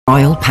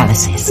royal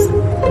palaces.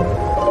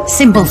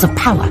 Symbols of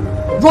power.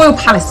 Royal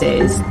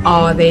palaces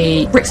are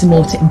the bricks and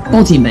mortar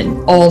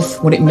embodiment of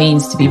what it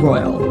means to be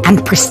royal.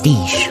 And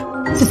prestige.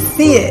 To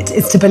see it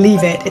is to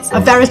believe it. It's a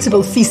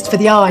veritable feast for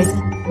the eyes.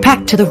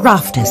 Packed to the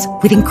rafters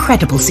with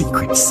incredible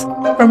secrets.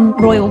 From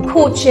royal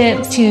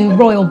courtships to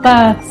royal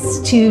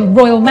births to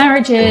royal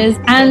marriages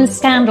and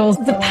scandals,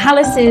 the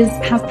palaces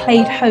have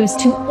played host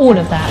to all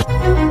of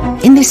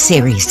that. In this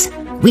series,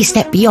 we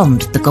step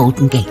beyond the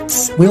Golden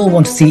Gates. We all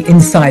want to see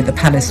inside the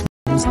palace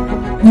walls.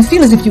 You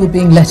feel as if you were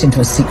being let into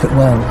a secret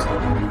world.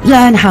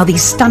 Learn how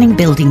these stunning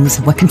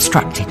buildings were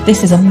constructed.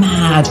 This is a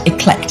mad,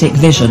 eclectic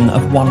vision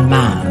of one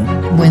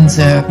man.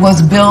 Windsor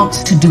was built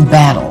to do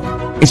battle.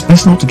 It's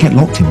best not to get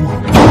locked in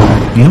one.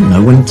 You don't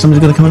know when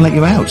somebody's going to come and let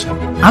you out.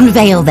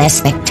 Unveil their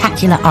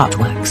spectacular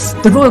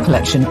artworks. The royal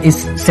collection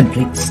is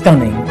simply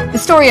stunning. The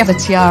story of a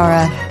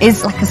tiara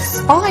is like a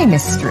spy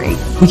mystery.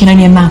 We can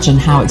only imagine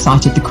how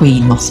excited the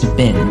Queen must have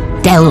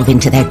been. Delve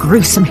into their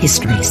gruesome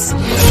histories.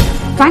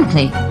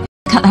 Frankly,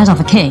 cut the head off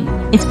a king.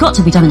 It's got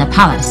to be done in a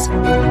palace.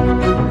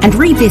 And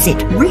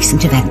revisit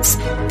recent events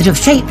that have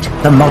shaped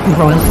the modern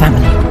royal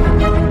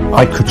family.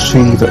 I could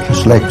see that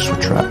his legs were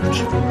trapped.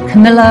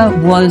 Camilla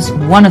was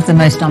one of the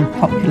most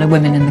unpopular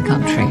women in the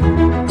country.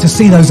 To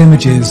see those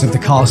images of the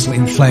castle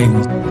in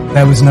flames,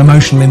 there was an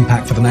emotional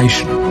impact for the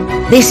nation.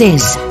 This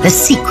is The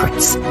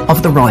Secrets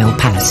of the Royal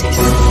Palaces.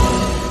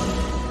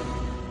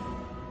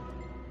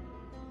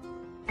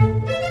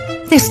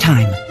 This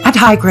time, at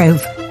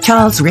Highgrove,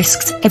 Charles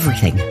risks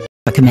everything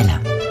for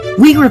Camilla.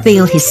 We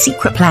reveal his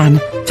secret plan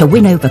to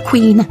win over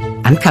Queen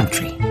and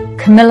country.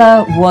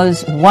 Camilla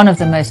was one of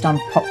the most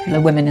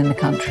unpopular women in the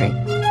country.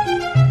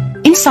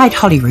 Inside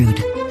Holyrood,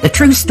 the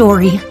true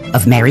story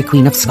of Mary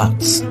Queen of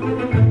Scots.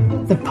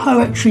 The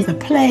poetry, the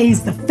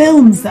plays, the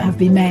films that have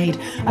been made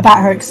about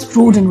her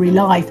extraordinary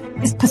life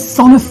is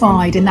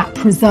personified in that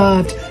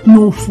preserved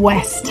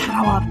Northwest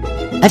Tower.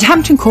 At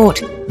Hampton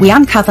Court, we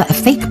uncover a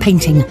fake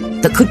painting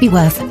that could be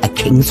worth a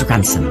king's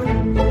ransom.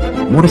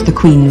 What if the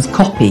Queen's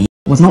copy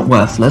was not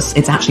worthless?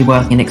 It's actually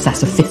worth in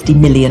excess of £50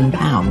 million.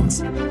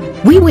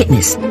 We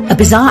witness a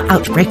bizarre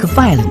outbreak of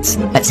violence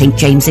at St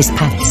James's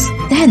Palace.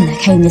 Then there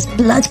came this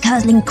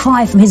blood-curdling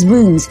cry from his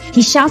rooms.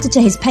 He shouted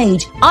to his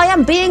page, "I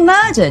am being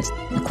murdered!"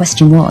 The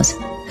question was,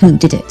 who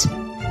did it?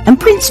 And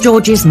Prince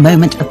George's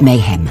moment of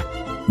mayhem.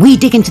 We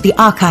dig into the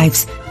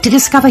archives to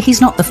discover he's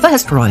not the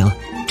first royal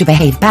to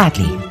behave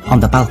badly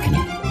on the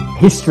balcony.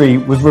 History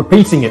was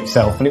repeating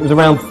itself, and it was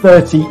around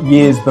 30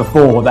 years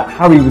before that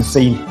Harry was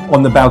seen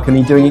on the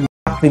balcony doing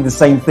exactly the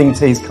same thing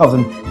to his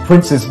cousin,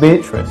 Princess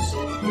Beatrice.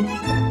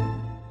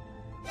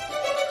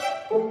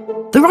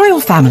 The royal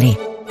family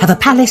have a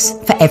palace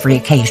for every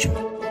occasion.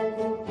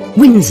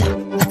 Windsor,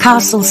 a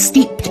castle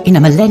steeped in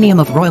a millennium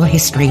of royal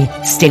history,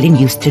 still in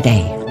use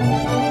today.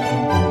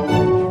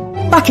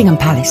 Buckingham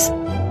Palace,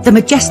 the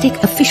majestic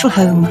official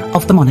home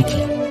of the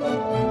monarchy.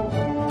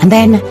 And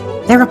then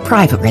there are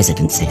private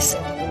residences,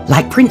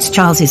 like Prince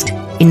Charles's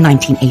in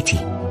 1980,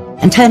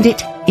 and turned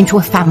it into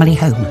a family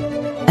home,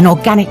 an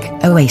organic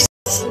oasis.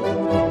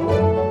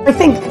 I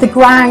think the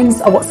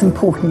grounds are what's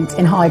important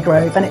in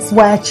Highgrove, and it's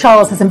where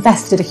Charles has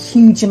invested a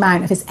huge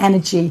amount of his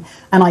energy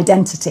and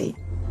identity.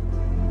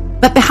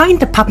 But behind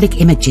the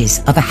public images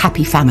of a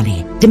happy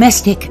family,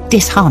 domestic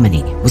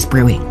disharmony was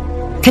brewing.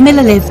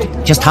 Camilla lived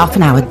just half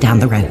an hour down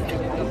the road.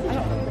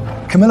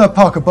 Camilla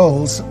Parker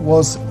Bowles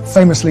was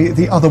famously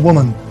the other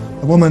woman,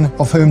 the woman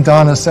of whom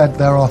Diana said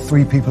there are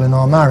 3 people in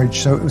our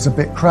marriage, so it was a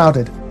bit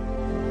crowded.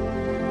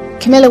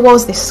 Camilla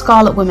was this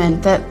scarlet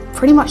woman that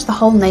pretty much the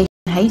whole nation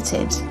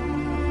hated.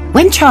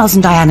 When Charles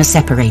and Diana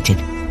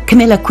separated,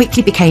 Camilla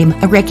quickly became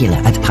a regular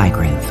at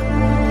Highgrove.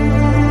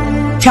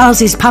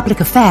 Charles's public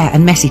affair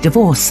and messy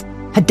divorce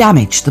had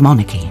damaged the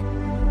monarchy.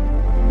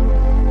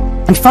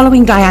 And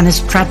following Diana's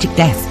tragic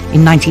death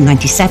in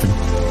 1997,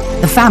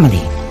 the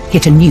family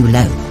hit a new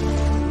low.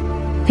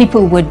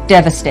 People were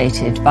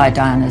devastated by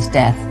Diana's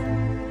death,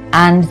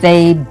 and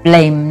they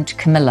blamed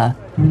Camilla.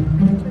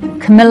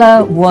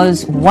 Camilla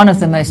was one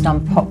of the most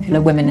unpopular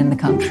women in the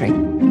country.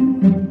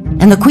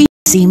 And the Queen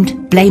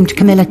seemed blamed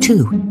Camilla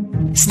too,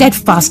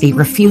 steadfastly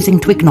refusing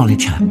to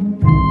acknowledge her.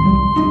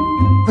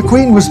 The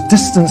Queen was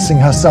distancing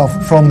herself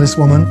from this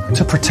woman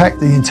to protect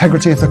the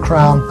integrity of the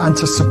crown and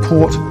to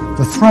support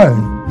the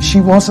throne.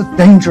 She was a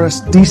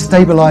dangerous,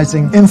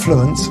 destabilising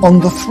influence on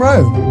the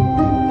throne.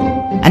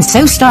 And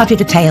so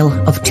started a tale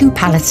of 2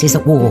 palaces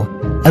at war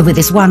over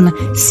this one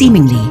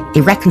seemingly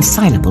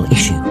irreconcilable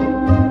issue.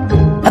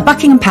 At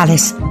Buckingham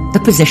Palace,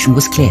 the position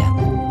was clear.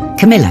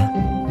 Camilla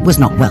was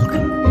not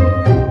welcome.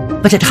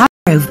 But at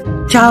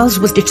Highgrove, Charles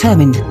was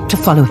determined to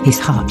follow his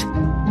heart.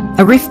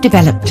 A rift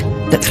developed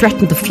that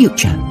threatened the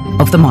future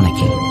of the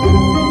monarchy.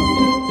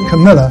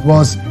 Camilla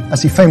was,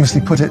 as he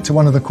famously put it to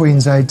one of the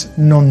Queen's aides,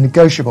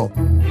 non-negotiable.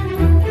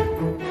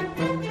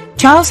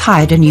 Charles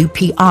hired a new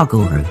PR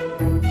guru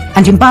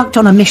and embarked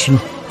on a mission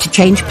to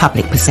change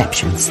public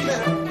perceptions.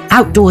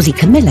 Outdoorsy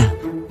Camilla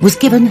was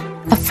given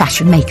a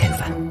fashion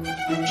makeover.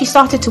 She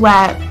started to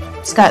wear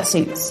skirt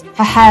suits.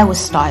 Her hair was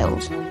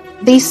styled.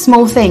 These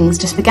small things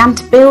just began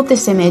to build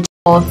this image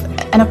of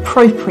an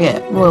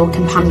appropriate royal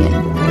companion.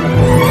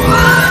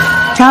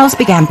 Charles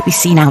began to be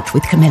seen out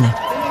with Camilla.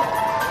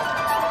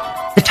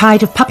 The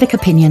tide of public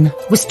opinion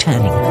was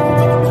turning,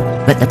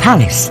 but the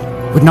palace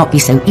would not be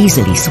so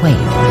easily swayed.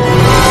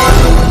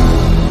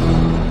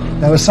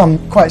 There were some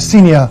quite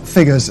senior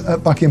figures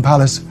at Buckingham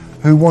Palace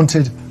who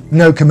wanted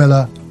no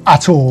Camilla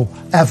at all,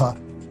 ever.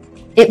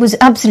 It was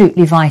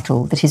absolutely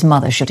vital that his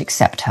mother should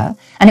accept her,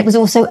 and it was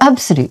also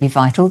absolutely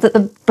vital that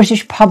the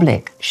British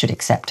public should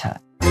accept her.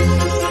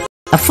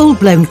 A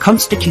full-blown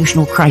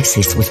constitutional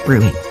crisis was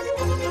brewing.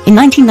 In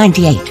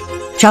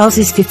 1998,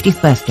 Charles's 50th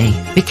birthday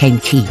became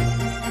key.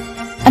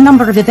 A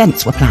number of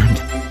events were planned,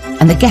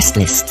 and the guest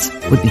lists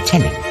would be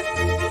telling.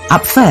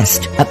 Up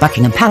first, at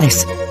Buckingham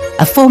Palace,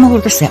 a formal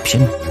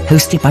reception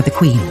hosted by the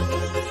Queen.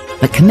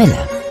 But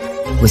Camilla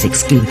was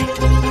excluded.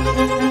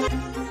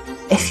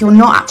 If you're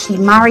not actually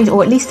married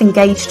or at least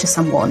engaged to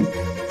someone,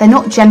 they're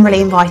not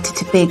generally invited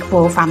to big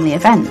royal family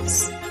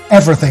events.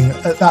 Everything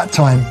at that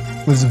time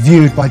was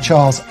viewed by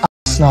Charles as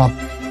a snub.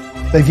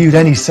 They viewed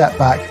any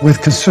setback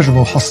with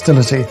considerable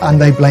hostility, and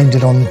they blamed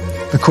it on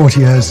the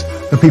courtiers,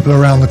 the people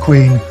around the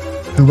Queen,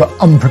 who were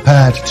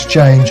unprepared to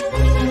change.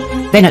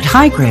 Then at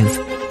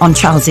Highgrove, on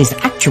Charles's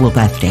actual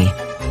birthday,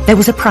 there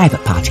was a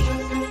private party.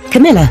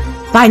 Camilla,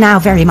 by now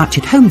very much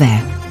at home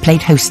there,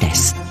 played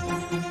hostess.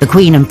 The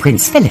Queen and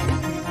Prince Philip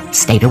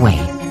stayed away.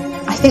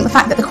 I think the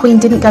fact that the Queen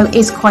didn't go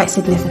is quite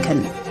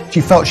significant. She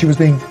felt she was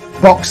being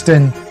boxed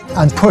in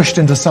and pushed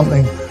into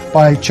something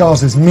by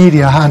Charles's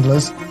media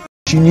handlers.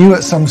 She knew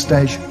at some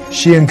stage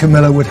she and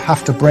Camilla would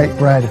have to break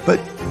bread,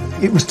 but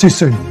it was too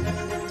soon.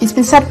 It's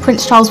been said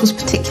Prince Charles was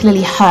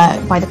particularly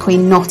hurt by the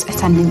Queen not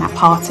attending that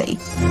party.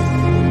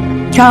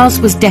 Charles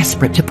was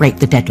desperate to break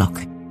the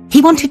deadlock.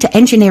 He wanted to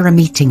engineer a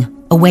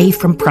meeting away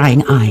from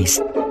prying eyes.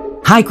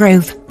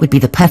 Highgrove would be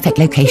the perfect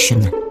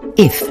location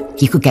if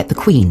he could get the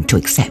Queen to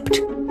accept.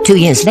 2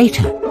 years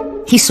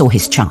later, he saw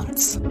his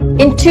chance.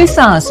 In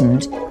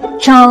 2000,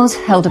 Charles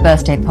held a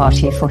birthday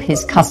party for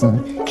his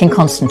cousin, King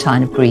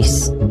Constantine of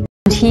Greece,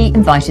 and he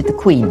invited the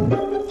Queen.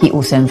 He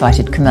also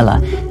invited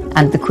Camilla,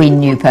 and the Queen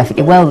knew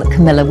perfectly well that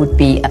Camilla would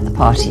be at the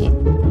party.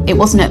 It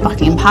wasn't at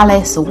Buckingham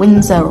Palace or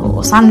Windsor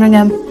or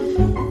Sandringham.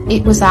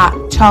 It was at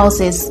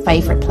Charles's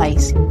favourite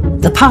place.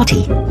 The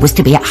party was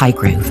to be at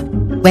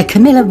Highgrove, where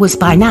Camilla was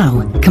by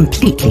now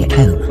completely at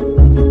home.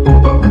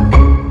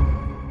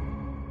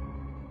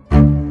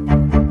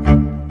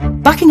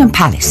 Buckingham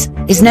Palace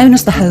is known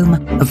as the home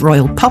of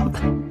royal pomp,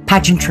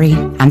 pageantry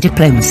and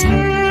diplomacy.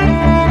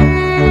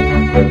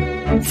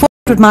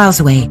 400 miles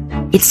away,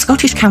 its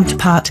Scottish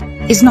counterpart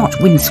is not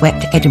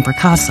windswept Edinburgh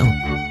Castle,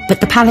 but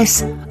the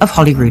palace of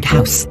Holyrood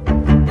House.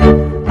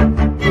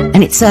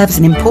 And it serves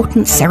an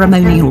important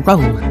ceremonial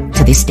role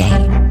to this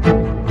day.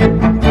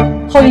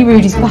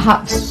 Holyrood is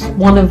perhaps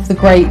one of the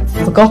great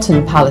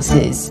forgotten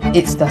palaces.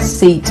 It's the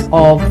seat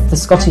of the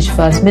Scottish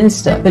First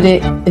Minister, but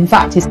it in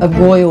fact is a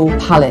royal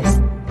palace.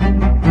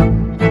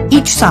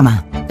 Each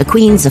summer, the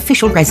Queen's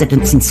official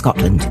residence in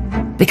Scotland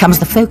becomes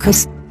the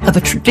focus of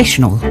a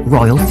traditional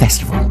royal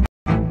festival.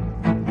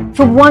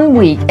 For 1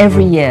 week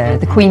every year,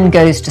 the Queen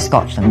goes to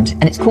Scotland,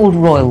 and it's called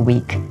Royal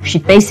Week. She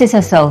bases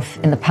herself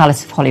in the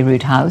Palace of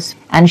Holyrood House,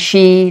 and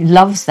she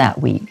loves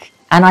that week.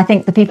 And I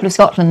think the people of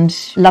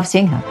Scotland love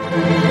seeing her.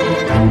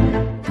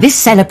 This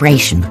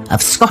celebration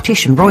of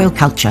Scottish and royal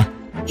culture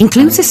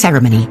includes a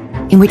ceremony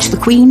in which the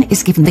Queen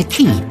is given the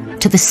key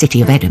to the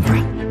city of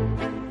Edinburgh.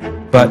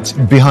 But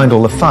behind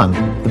all the fun,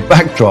 the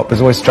backdrop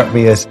has always struck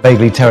me as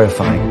vaguely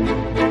terrifying,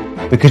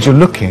 because you're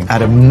looking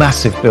at a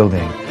massive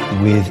building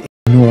with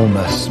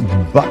enormous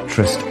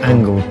buttressed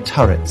angled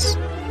turrets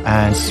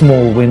and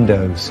small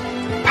windows,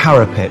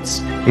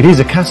 parapets. It is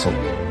a castle.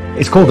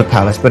 It's called a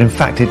palace, but in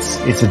fact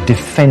it's a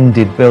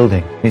defended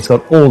building. It's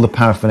got all the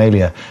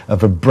paraphernalia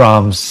of a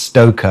Bram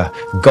Stoker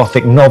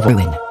Gothic novel.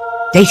 Ruin,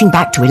 dating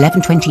back to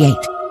 1128,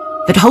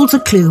 that holds a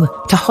clue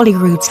to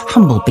Holyrood's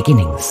humble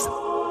beginnings.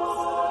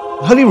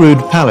 Holyrood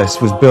Palace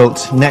was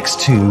built next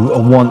to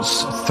a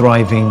once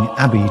thriving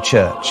abbey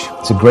church.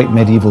 It's a great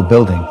medieval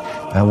building,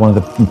 one of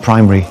the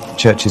primary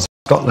churches of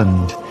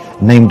Scotland,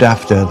 named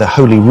after the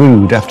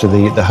Holyrood, after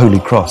the Holy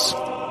Cross.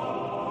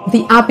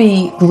 The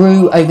abbey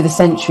grew over the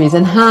centuries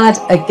and had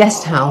a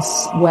guest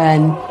house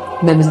when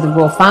members of the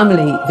royal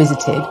family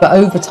visited, but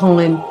over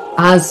time,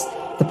 as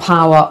the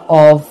power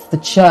of the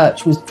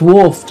church was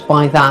dwarfed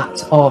by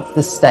that of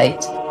the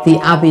state, the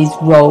abbey's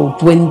role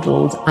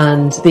dwindled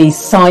and the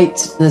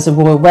site as a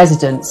royal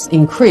residence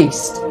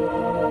increased.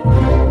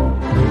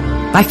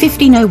 By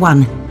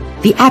 1501,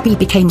 the abbey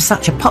became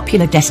such a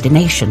popular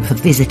destination for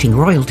visiting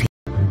royalty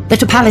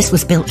that a palace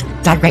was built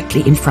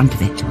directly in front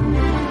of it.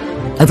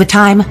 Over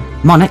time,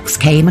 monarchs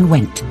came and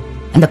went,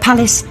 and the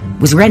palace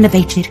was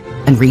renovated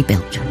and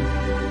rebuilt.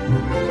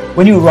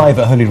 When you arrive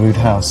at Holyrood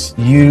House,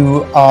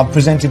 you are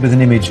presented with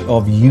an image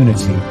of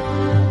unity.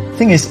 The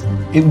thing is,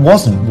 it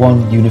wasn't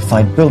one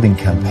unified building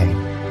campaign.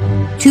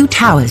 2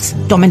 towers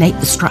dominate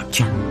the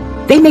structure.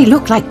 They may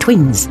look like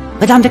twins,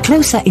 but under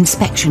closer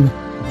inspection,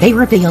 they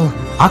reveal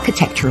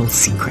architectural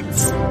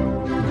secrets.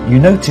 you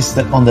notice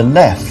that on the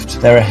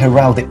left there are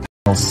heraldic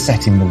panels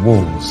set in the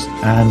walls,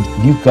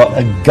 and you've got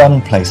a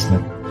gun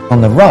placement.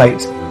 On the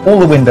right, all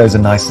the windows are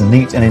nice and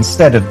neat, and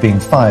instead of being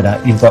fired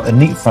at, you've got a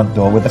neat front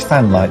door with a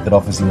fan light that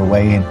offers you a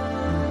way in.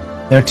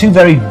 There are two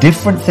very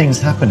different things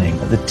happening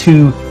at the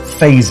two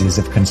phases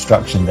of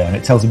construction there, and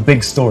it tells a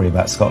big story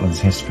about Scotland's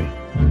history.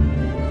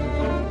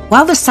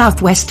 While the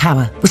southwest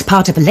tower was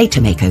part of a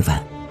later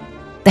makeover,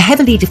 the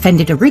heavily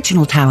defended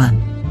original tower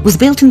was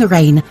built in the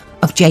reign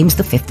of James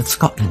V of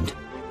Scotland,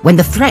 when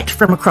the threat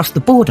from across the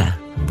border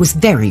was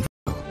very real.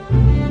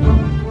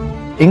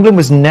 England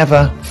was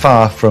never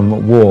far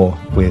from war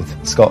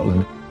with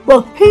Scotland.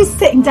 Well, who's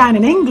sitting down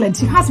in England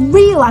who has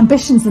real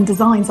ambitions and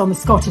designs on the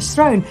Scottish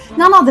throne?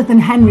 None other than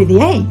Henry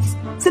VIII.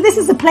 So this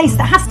is a place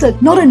that has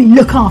to not only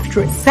look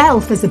after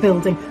itself as a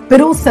building, but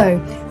also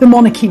the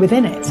monarchy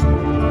within it.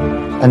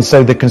 And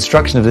so the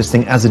construction of this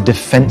thing as a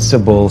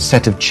defensible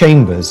set of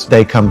chambers,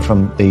 they come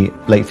from the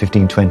late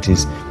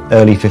 1520s,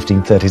 early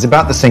 1530s,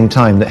 about the same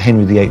time that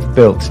Henry VIII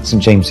built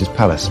St James's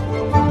Palace.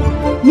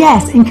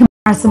 Yes, in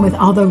comparison with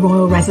other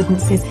royal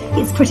residences,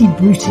 it's pretty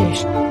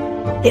brutish.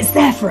 It's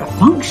there for a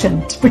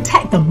function, to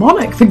protect the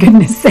monarch, for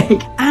goodness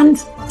sake. And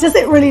does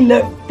it really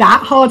look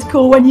that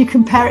hardcore when you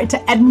compare it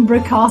to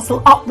Edinburgh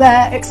Castle up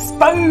there,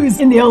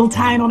 exposed in the old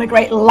town on a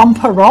great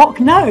lump of rock?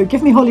 No,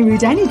 give me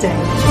Holyrood any day.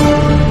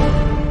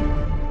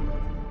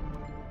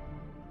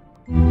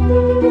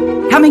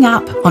 Coming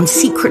up on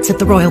Secrets of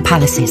the Royal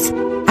Palaces,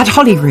 at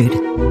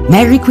Holyrood,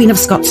 Mary Queen of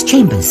Scots'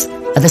 chambers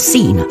are the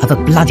scene of a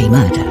bloody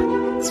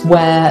murder. It's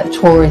where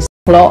tourists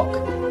flock.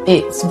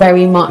 It's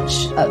very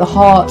much at the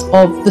heart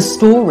of the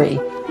story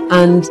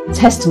and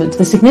testament to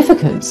the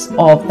significance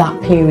of that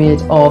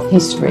period of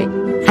history.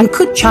 And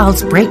could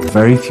Charles break?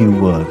 Very few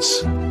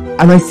words.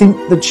 And I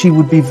think that she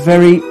would be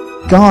very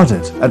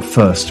guarded at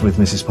first with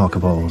Mrs. Parker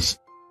Bowles.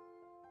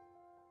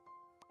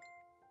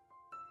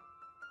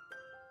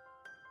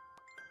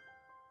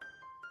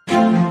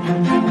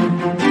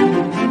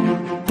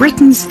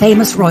 Britain's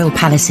famous royal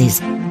palaces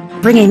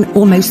bring in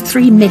almost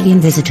 3 million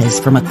visitors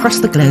from across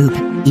the globe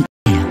each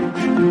year.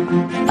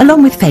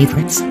 Along with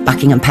favourites,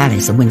 Buckingham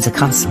Palace and Windsor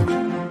Castle,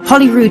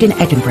 Holyrood in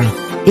Edinburgh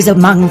is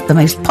among the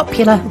most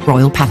popular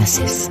royal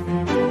palaces.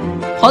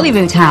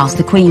 Holyrood House,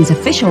 the Queen's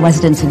official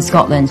residence in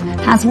Scotland,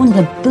 has one of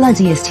the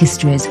bloodiest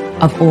histories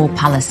of all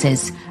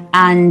palaces,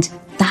 and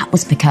that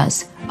was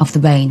because of the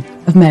reign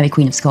of Mary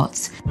Queen of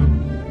Scots.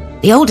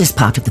 The oldest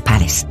part of the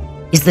palace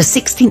is the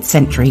 16th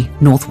century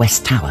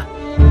Northwest Tower.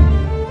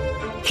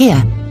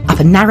 Here, up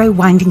a narrow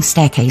winding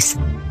staircase,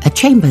 are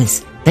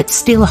chambers that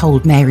still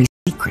hold Mary's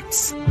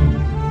secrets.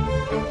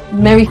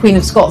 Mary Queen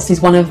of Scots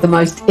is one of the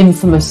most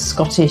infamous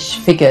Scottish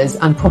figures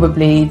and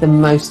probably the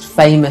most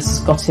famous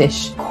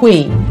Scottish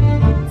queen.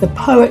 The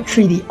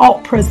poetry, the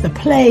operas, the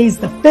plays,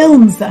 the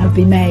films that have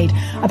been made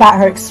about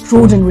her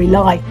extraordinary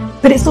life,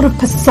 but it's sort of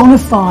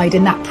personified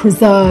in that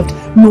preserved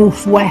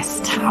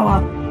Northwest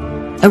Tower.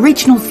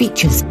 Original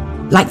features,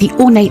 like the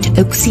ornate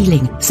oak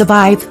ceiling,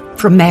 survive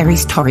from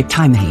Mary's torrid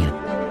time here.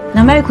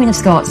 Now, Mary Queen of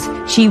Scots,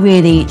 she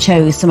really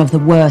chose some of the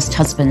worst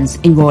husbands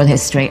in royal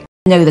history.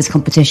 I know there's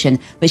competition,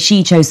 but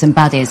she chose some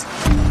baddies.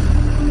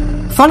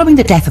 Following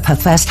the death of her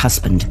first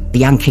husband, the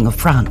young King of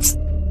France,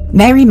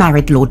 Mary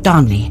married Lord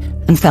Darnley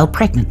and fell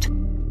pregnant.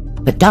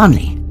 But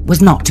Darnley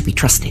was not to be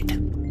trusted.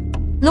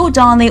 Lord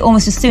Darnley,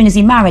 almost as soon as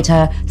he married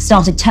her,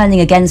 started turning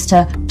against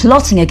her,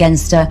 plotting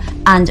against her,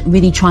 and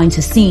really trying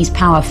to seize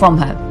power from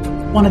her.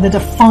 One of the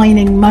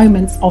defining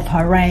moments of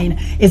her reign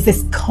is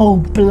this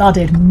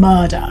cold-blooded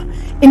murder,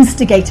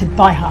 instigated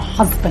by her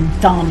husband,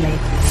 Darnley.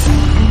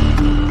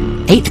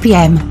 8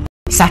 p.m,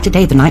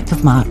 Saturday the 9th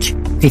of March,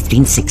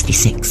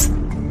 1566.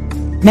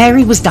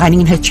 Mary was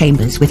dining in her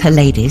chambers with her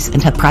ladies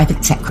and her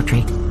private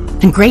secretary,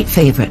 and great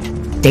favourite,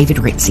 David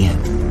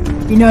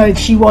Rizzio. You know,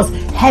 she was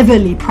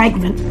heavily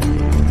pregnant.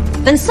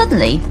 Then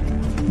suddenly,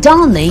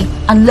 Darnley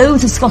and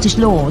loads of Scottish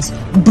lords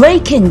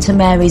break into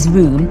Mary's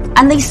room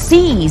and they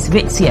seize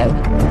Rizzio.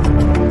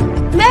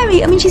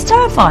 Mary, she's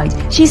terrified.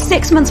 She's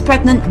 6 months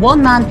pregnant,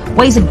 one man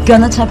weighs a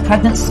gun at her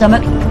pregnant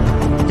stomach.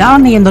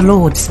 Darnley and the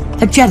lords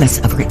are jealous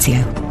of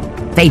Rizzio.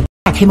 They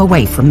drag him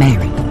away from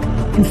Mary.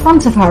 In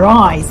front of her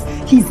eyes,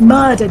 he's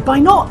murdered by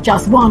not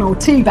just 1 or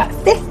 2, but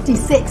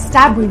 56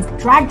 stab wounds,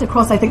 dragged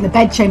across, I think, the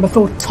bedchamber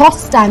floor,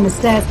 tossed down the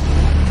stairs.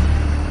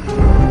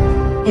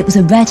 It was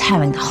a red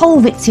herring, the whole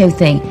Rizzio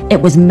thing.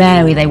 It was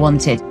Mary they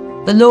wanted.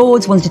 The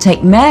lords wanted to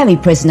take Mary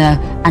prisoner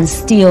and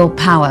steal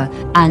power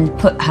and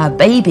put her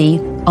baby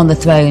on the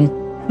throne.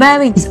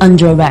 Mary is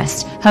under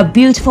arrest. Her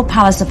beautiful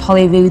palace of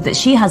Holyrood that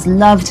she has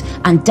loved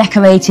and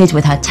decorated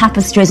with her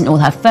tapestries and all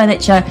her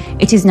furniture,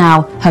 it is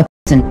now her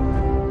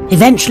prison.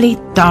 Eventually,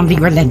 Darnley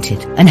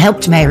relented and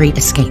helped Mary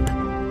escape.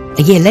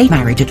 A year later,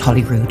 married at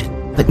Holyrood,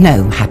 but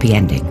no happy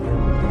ending.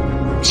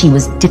 She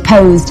was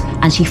deposed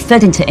and she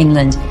fled into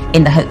England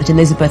in the hope that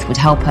Elizabeth would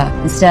help her.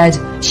 Instead,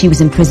 she was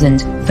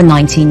imprisoned for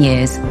 19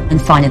 years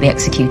and finally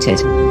executed.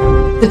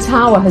 The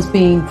Tower has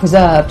been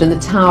preserved, and the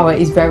Tower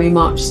is very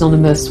much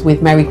synonymous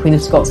with Mary Queen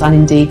of Scots and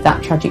indeed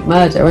that tragic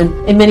murder.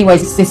 And in many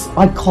ways it's this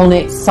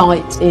iconic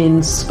site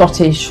in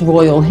Scottish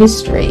royal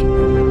history.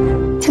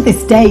 To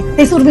this day,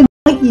 they sort of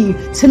invite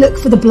you to look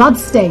for the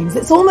bloodstains.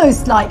 It's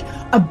almost like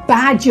a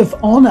badge of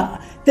honour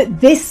that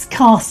this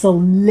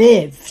castle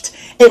lived.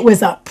 It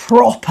was a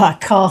proper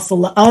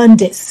castle that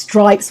earned its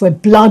stripes where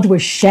blood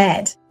was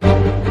shed.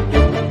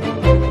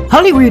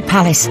 Holyrood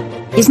Palace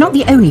is not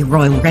the only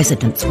royal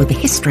residence with a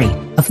history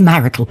of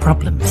marital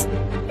problems.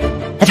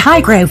 At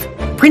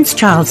Highgrove, Prince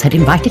Charles had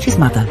invited his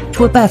mother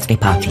to a birthday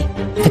party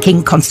for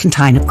King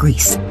Constantine of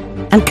Greece,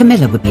 and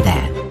Camilla would be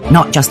there,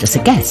 not just as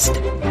a guest,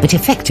 but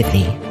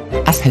effectively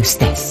as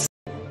hostess.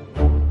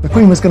 The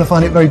Queen was going to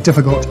find it very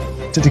difficult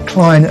to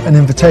decline an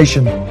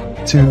invitation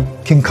to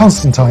King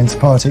Constantine's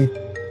party,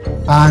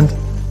 and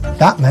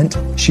that meant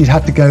she'd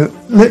had to go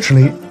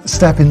literally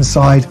step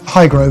inside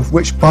Highgrove,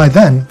 which by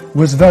then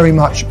was very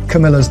much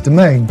Camilla's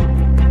domain.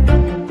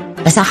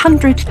 As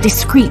 100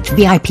 discreet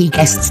VIP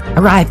guests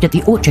arrived at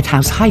the Orchard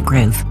House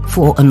Highgrove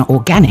for an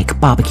organic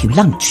barbecue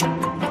lunch,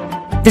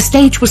 the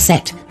stage was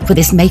set for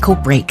this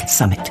make-or-break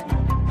summit.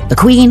 The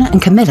Queen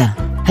and Camilla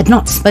had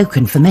not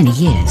spoken for many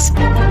years.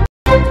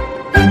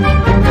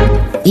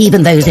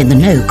 Even those in the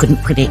know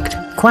couldn't predict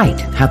quite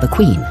how the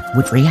Queen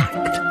would react.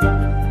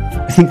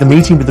 I think the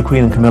meeting with the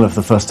Queen and Camilla for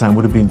the first time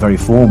would have been very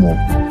formal.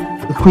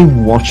 The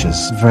Queen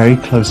watches very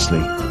closely.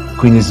 The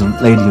Queen is a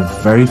lady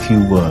of very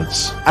few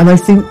words. And I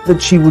think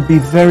that she would be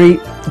very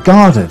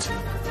guarded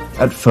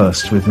at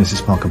first with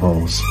Mrs. Parker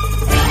Bowles.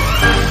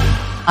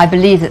 I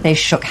believe that they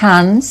shook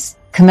hands.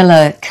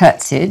 Camilla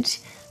curtsied.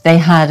 They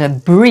had a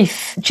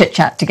brief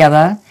chit-chat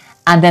together,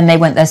 and then they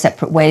went their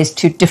separate ways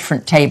to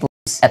different tables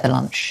at the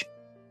lunch.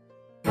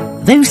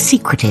 Though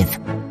secretive,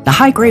 the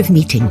Highgrove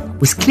meeting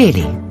was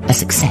clearly a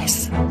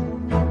success.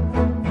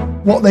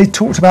 What they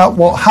talked about,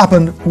 what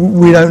happened,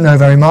 we don't know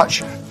very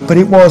much, but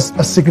it was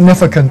a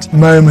significant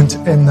moment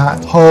in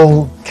that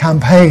whole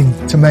campaign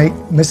to make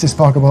Mrs.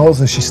 Parker Bowles,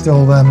 as she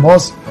still then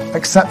was,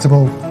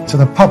 acceptable to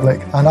the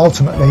public and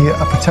ultimately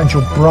a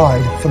potential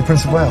bride for the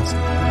Prince of Wales.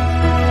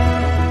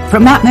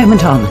 From that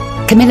moment on,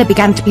 Camilla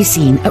began to be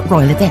seen at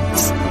royal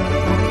events.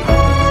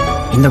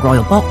 In the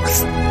Royal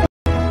Box,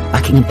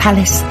 Buckingham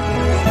Palace,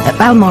 at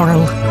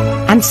Balmoral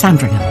and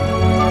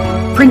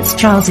Sandringham. Prince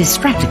Charles's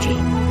strategy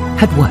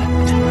had worked.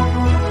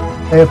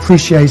 They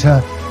appreciate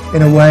her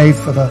in a way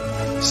for the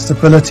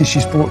stability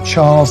she's brought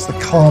Charles, the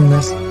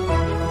calmness.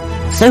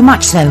 So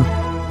much so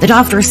that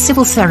after a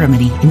civil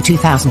ceremony in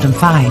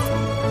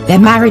 2005, their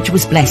marriage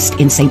was blessed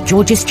in St.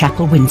 George's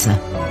Chapel, Windsor,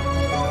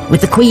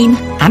 with the Queen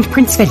and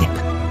Prince Philip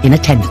in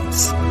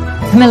attendance.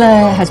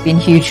 Camilla has been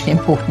hugely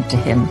important to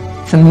him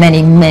for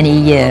many, many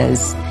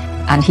years,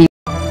 and he...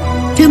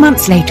 2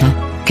 months later,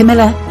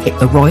 Camilla hit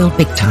the royal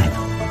big time,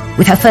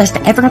 with her first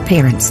ever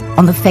appearance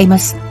on the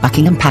famous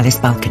Buckingham Palace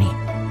balcony.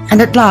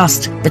 And at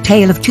last, the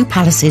tale of two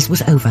palaces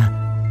was over,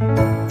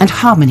 and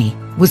harmony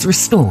was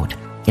restored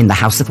in the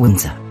House of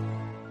Windsor.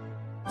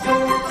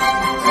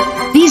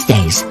 These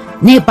days,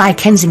 nearby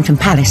Kensington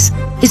Palace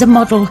is a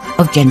model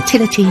of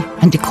gentility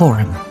and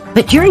decorum.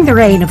 But during the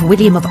reign of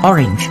William of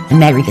Orange and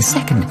Mary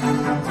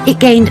II, it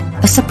gained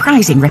a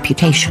surprising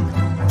reputation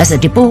as a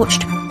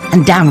debauched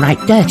and downright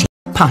dirty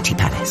party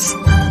palace.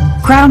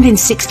 Crowned in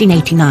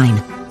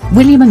 1689,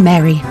 William and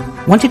Mary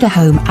wanted a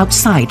home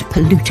outside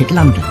polluted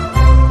London.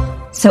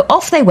 So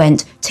off they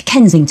went to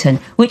Kensington,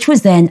 which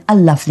was then a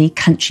lovely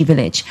country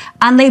village.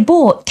 And they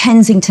bought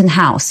Kensington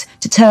House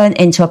to turn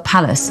into a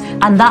palace.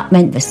 And that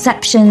meant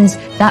receptions,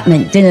 that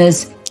meant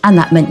dinners, and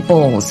that meant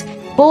balls.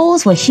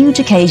 Balls were huge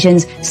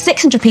occasions,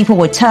 600 people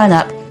would turn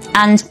up,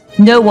 and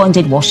no one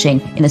did washing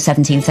in the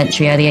 17th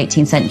century, early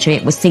 18th century.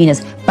 It was seen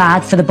as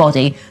bad for the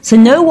body. So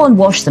no one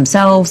washed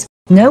themselves,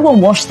 no one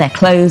washed their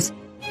clothes,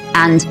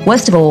 and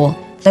worst of all,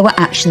 there were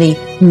actually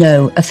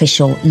no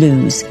official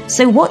loos.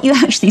 So what you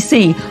actually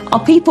see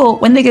are people,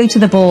 when they go to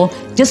the ball,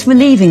 just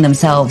relieving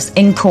themselves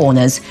in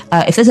corners.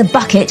 If there's a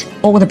bucket,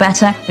 all the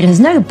better. But if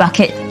there's no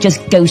bucket,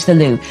 just go to the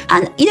loo.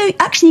 And,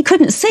 actually you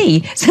couldn't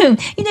see. So,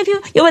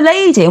 if you're a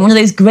lady in one of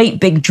those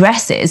great big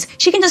dresses,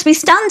 she can just be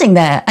standing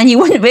there and you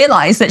wouldn't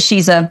realise that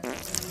she's a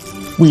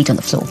weed on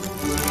the floor.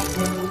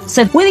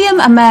 So William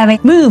and Mary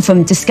moved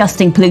from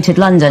disgusting, polluted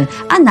London,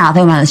 and now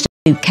they managed to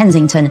do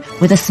Kensington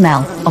with the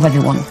smell of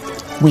everyone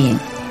weeing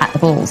at the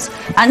balls.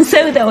 And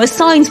so there were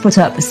signs put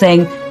up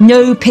saying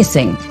no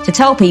pissing, to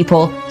tell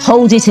people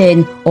hold it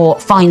in or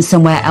find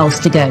somewhere else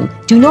to go.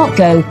 Do not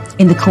go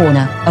in the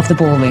corner of the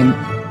ballroom.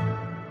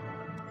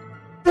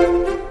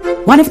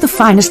 One of the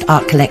finest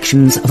art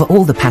collections of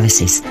all the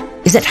palaces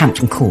is at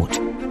Hampton Court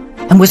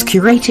and was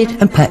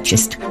curated and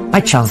purchased by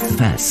Charles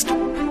I.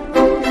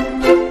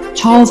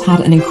 Charles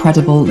had an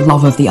incredible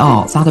love of the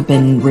arts that had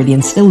been really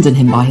instilled in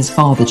him by his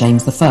father,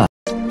 James I.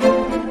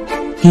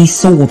 He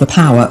saw the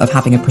power of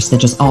having a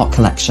prestigious art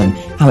collection,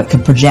 how it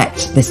could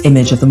project this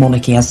image of the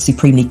monarchy as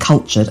supremely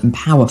cultured and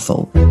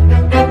powerful.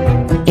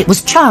 In It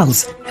was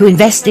Charles who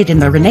invested in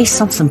the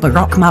Renaissance and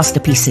Baroque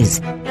masterpieces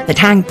that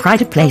hang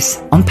pride of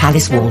place on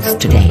palace walls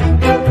today.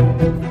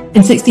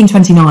 In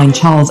 1629,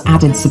 Charles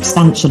added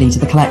substantially to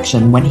the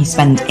collection when he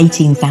spent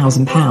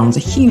 £18,000, a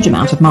huge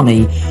amount of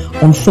money,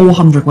 on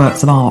 400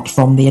 works of art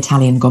from the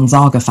Italian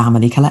Gonzaga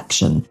family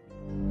collection.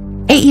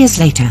 8 years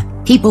later,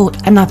 he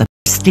bought another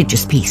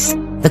prestigious piece,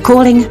 The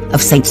Calling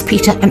of Saints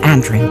Peter and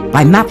Andrew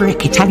by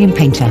maverick Italian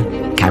painter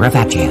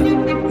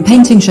Caravaggio. The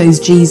painting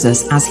shows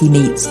Jesus as he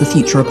meets the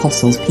future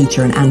apostles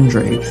Peter and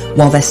Andrew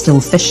while they're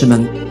still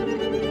fishermen.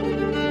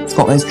 It's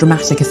got those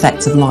dramatic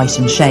effects of light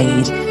and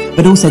shade,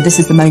 but also this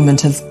is the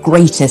moment of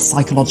greatest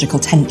psychological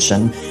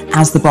tension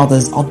as the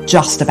brothers are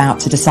just about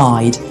to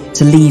decide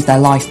to leave their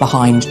life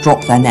behind,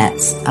 drop their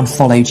nets and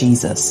follow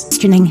Jesus.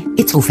 Questioning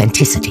its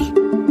authenticity.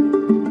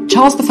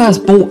 Charles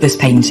I bought this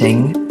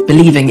painting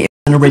believing it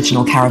was an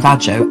original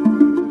Caravaggio,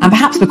 and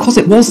perhaps because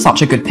it was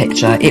such a good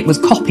picture, it was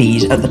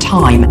copied at the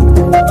time.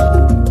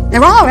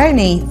 There are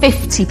only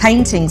 50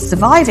 paintings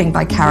surviving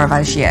by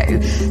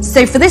Caravaggio,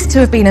 so for this to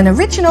have been an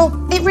original,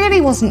 it really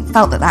wasn't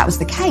felt that that was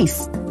the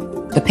case.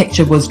 The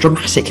picture was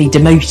dramatically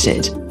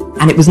demoted,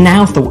 and it was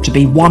now thought to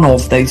be one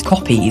of those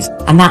copies,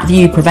 and that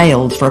view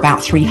prevailed for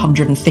about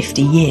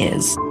 350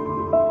 years.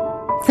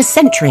 For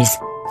centuries,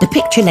 the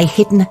picture lay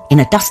hidden in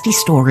a dusty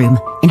storeroom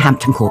in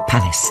Hampton Court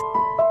Palace.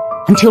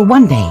 Until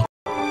one day,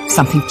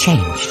 something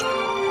changed.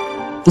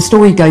 The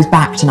story goes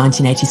back to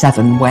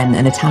 1987 when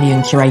an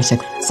Italian curator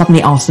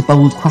suddenly asked a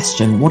bold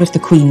question: what if the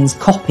Queen's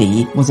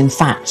copy was in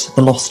fact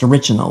the lost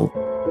original?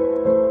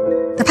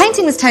 The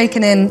painting was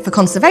taken in for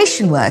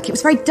conservation work. It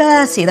was very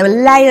dirty. There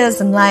were layers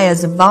and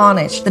layers of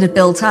varnish that had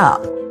built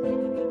up.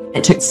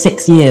 It took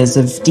 6 years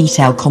of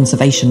detailed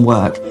conservation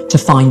work to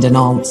find an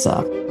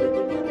answer.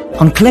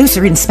 On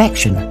closer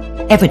inspection,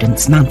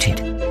 evidence mounted.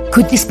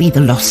 Could this be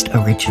the lost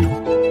original?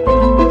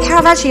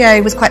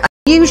 Caravaggio was quite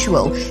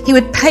unusual. He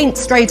would paint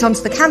straight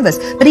onto the canvas,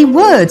 but he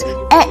would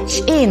etch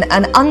in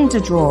an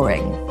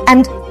underdrawing.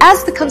 And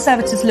as the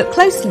conservators looked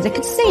closely, they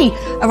could see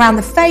around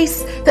the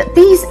face that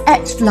these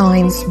etched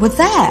lines were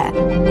there.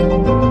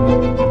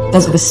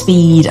 There's the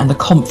speed and the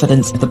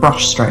confidence of the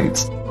brush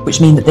strokes, which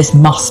mean that this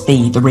must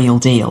be the real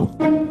deal.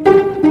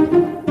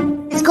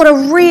 It's got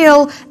a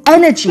real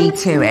energy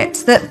to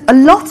it that a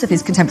lot of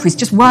his contemporaries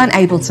just weren't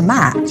able to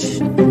match.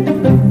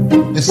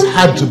 This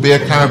had to be a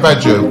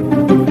Caravaggio.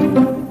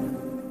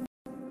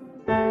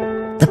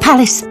 The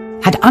palace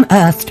had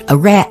unearthed a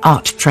rare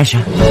art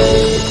treasure,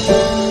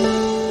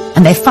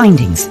 and their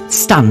findings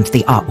stunned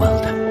the art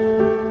world.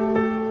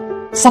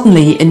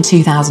 Suddenly, in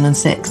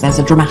 2006, there's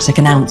a dramatic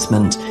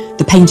announcement.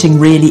 The painting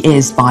really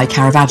is by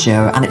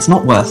Caravaggio, and it's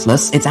not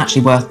worthless. It's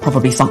actually worth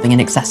probably something in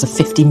excess of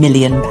 £50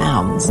 million.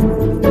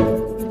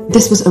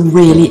 This was a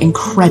really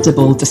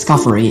incredible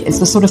discovery. It's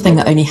the sort of thing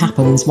that only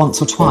happens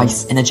once or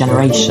twice in a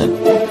generation.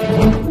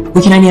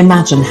 We can only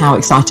imagine how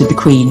excited the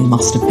Queen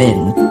must have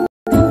been.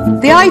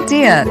 The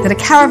idea that a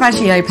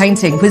Caravaggio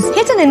painting was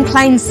hidden in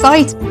plain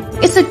sight,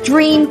 it's a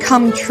dream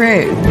come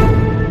true.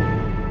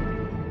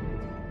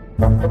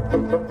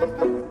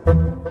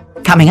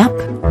 Coming up,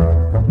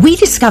 we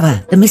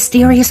discover the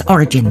mysterious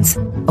origins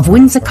of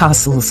Windsor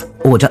Castle's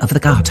Order of the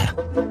Garter.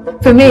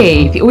 For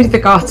me, the Order of the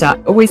Garter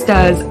always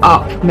stirs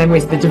up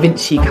memories of the Da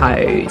Vinci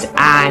Code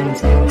and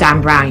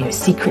Dan Brown,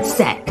 secret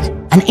sect.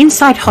 And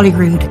inside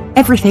Holyrood,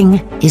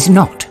 everything is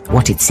not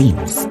what it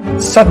seems.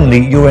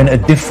 Suddenly, you're in a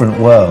different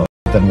world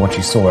than what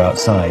you saw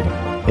outside.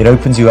 It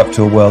opens you up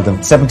to a world of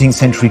 17th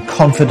century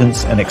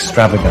confidence and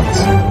extravagance.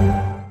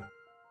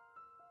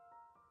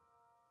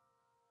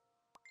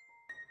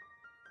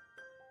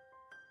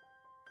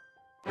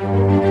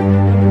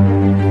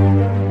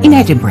 In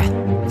Edinburgh,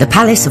 the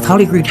Palace of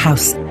Holyrood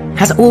House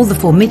has all the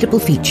formidable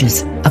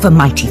features of a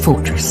mighty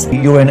fortress.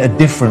 You're in a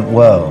different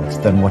world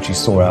than what you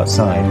saw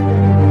outside.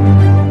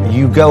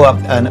 You go up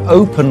an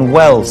open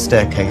well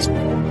staircase.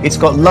 It's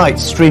got light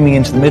streaming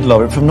into the middle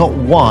of it from not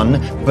one,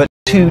 but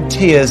 2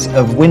 tiers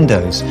of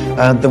windows.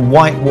 The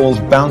white walls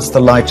bounce the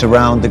light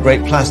around. The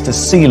great plaster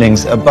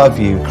ceilings above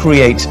you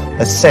create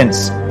a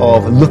sense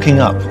of looking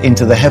up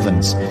into the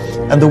heavens.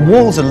 And the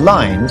walls are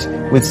lined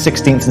with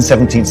 16th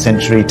and 17th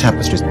century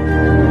tapestries.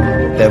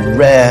 They're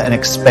rare and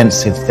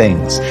expensive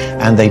things,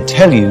 and they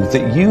tell you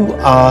that you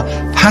are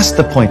past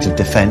the point of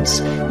defense.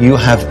 You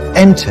have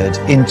entered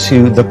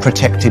into the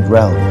protected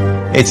realm.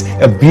 It's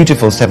a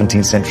beautiful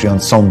 17th century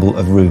ensemble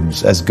of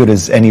rooms, as good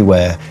as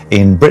anywhere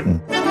in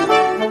Britain.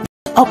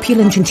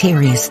 Opulent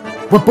interiors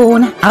were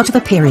born out of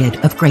a period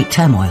of great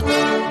turmoil.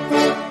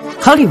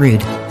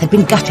 Holyrood had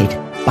been gutted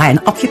by an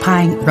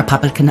occupying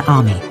Republican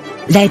army,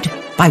 led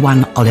by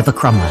one Oliver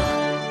Cromwell.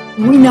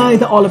 We know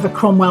that Oliver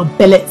Cromwell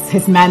billets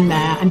his men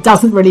there and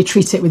doesn't really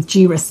treat it with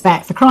due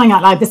respect. For crying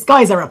out loud, this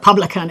guy's a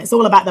Republican. It's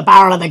all about the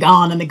barrel of the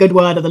gun and the good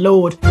word of the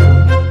Lord.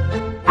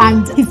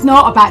 And he's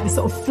not about the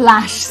sort of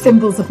flash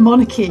symbols of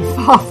monarchy,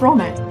 far from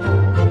it.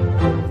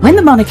 When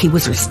the monarchy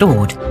was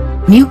restored,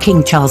 new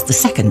King Charles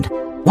II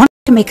wanted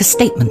to make a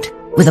statement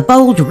with a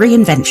bold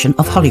reinvention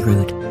of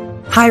Holyrood,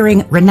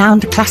 hiring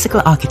renowned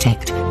classical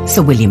architect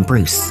Sir William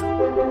Bruce.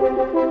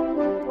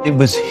 It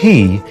was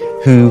he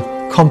who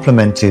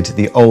complemented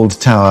the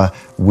old tower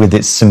with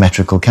its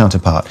symmetrical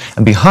counterpart.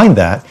 And behind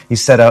that, he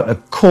set out a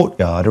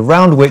courtyard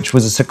around which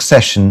was a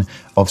succession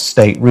of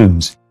state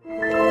rooms.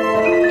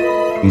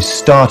 You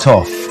start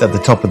off at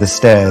the top of the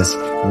stairs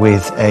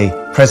with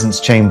a presence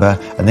chamber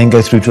and then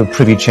go through to a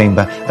privy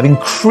chamber of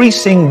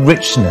increasing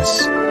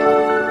richness.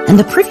 And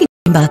the privy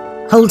chamber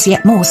holds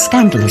yet more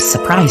scandalous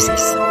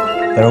surprises.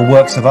 There are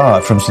works of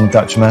art from some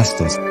Dutch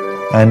masters,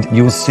 and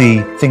you will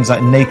see things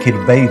like naked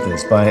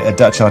bathers by a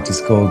Dutch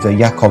artist called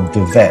Jacob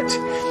de Vet.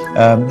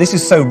 This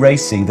is so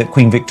racy that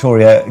Queen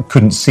Victoria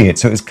couldn't see it,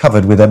 so it was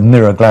covered with a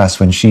mirror glass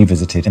when she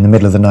visited in the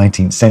middle of the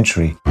 19th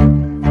century.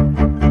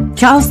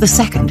 Charles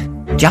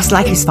II, just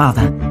like his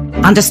father,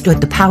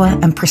 understood the power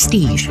and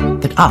prestige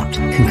that art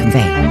can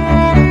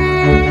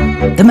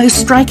convey. The most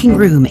striking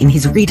room in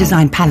his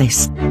redesigned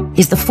palace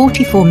is the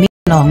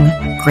 44-metre-long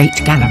Great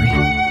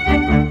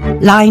Gallery,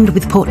 lined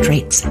with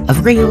portraits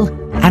of real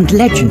and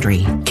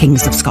legendary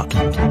kings of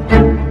Scotland.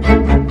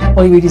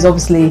 Holyrood is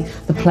obviously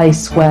the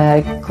place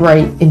where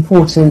great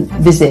important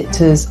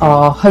visitors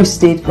are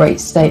hosted, great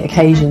state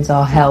occasions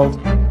are held.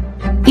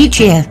 Each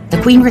year, the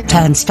Queen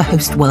returns to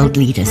host world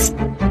leaders,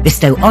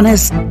 bestow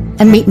honours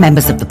and meet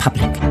members of the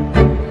public,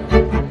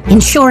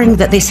 ensuring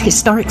that this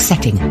historic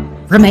setting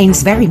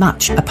remains very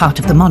much a part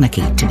of the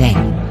monarchy today.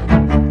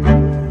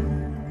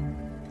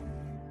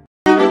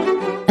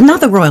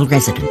 Another royal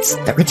residence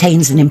that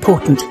retains an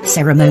important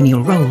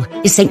ceremonial role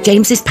is St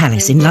James's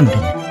Palace in London.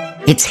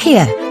 It's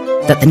here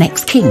that the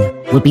next king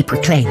will be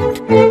proclaimed.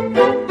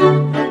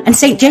 And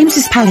St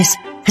James's Palace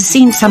has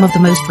seen some of the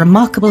most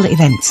remarkable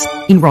events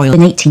in royal...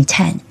 In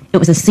 1810, it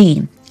was a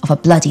scene of a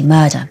bloody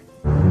murder.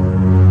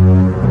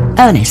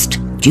 Ernest,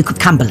 Duke of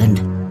Cumberland,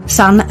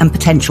 son and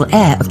potential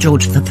heir of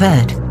George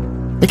III,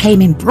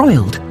 became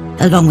embroiled,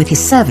 along with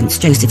his servants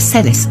Joseph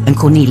Sellis and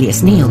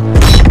Cornelius Neil,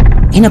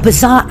 in a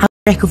bizarre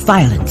outbreak of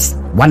violence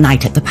one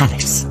night at the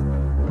palace.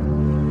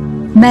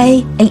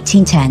 May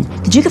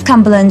 1810, the Duke of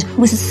Cumberland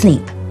was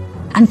asleep.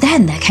 And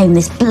then there came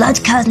this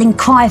blood-curdling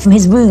cry from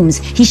his rooms.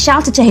 He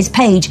shouted to his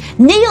page,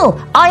 "Neil,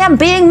 I am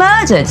being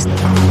murdered!"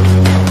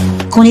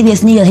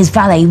 Cornelius Neil, his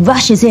valet,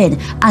 rushes in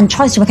and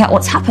tries to work out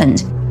what's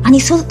happened. And he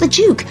saw that the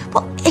Duke,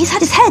 he's had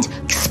his head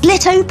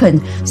split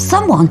open.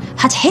 Someone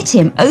had hit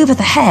him over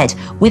the head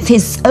with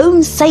his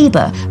own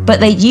sabre, but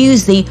they'd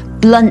used the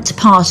blunt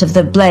part of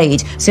the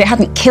blade, so it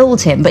hadn't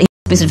killed him, but he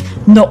was sort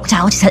of knocked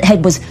out, his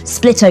head was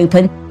split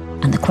open.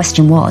 And the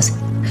question was,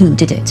 who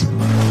did it?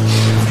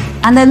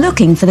 And they're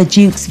looking for the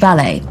Duke's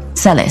valet,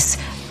 Sellis,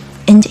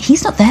 and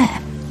he's not there.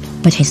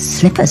 But his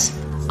slippers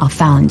are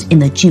found in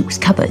the Duke's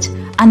cupboard.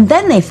 And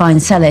then they find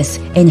Sellis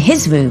in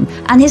his room,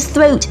 and his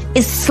throat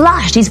is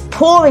slashed, he's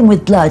pouring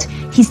with blood.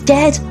 He's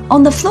dead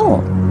on the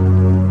floor.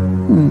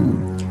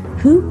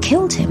 Who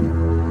killed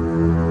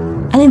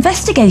him? An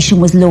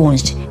investigation was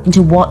launched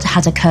into what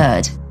had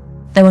occurred.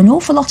 There were an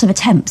awful lot of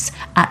attempts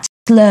at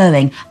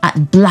slurring,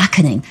 at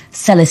blackening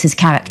Sellis's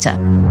character.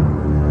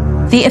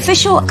 The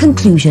official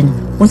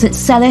conclusion was that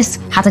Sellis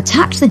had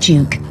attacked the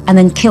Duke and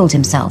then killed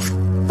himself.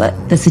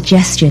 But the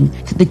suggestion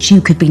that the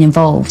Duke had been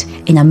involved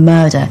in a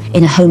murder,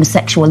 in a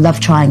homosexual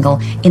love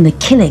triangle, in the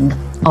killing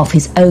of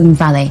his own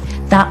valet,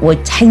 that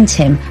would taint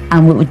him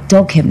and would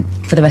dog him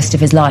for the rest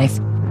of his life.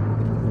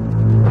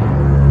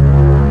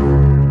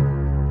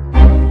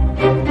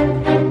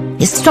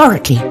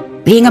 Historically,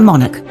 being a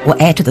monarch or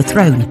heir to the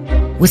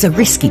throne was a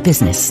risky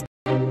business.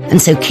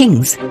 And so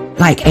kings,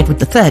 like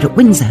Edward III at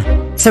Windsor,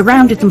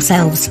 surrounded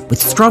themselves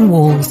with strong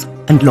walls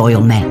and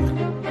loyal men.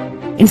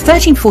 In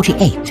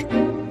 1348,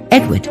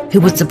 Edward,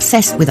 who was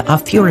obsessed with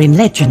Arthurian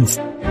legends,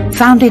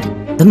 founded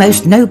the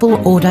most noble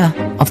order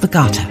of the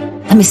Garter,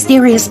 a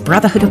mysterious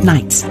brotherhood of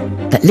knights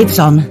that lives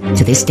on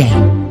to this day.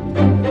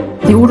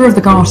 The Order of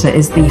the Garter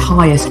is the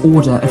highest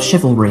order of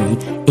chivalry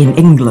in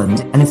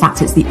England, and in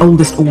fact it's the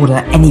oldest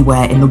order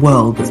anywhere in the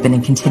world that's been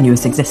in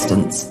continuous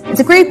existence. It's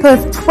a group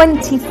of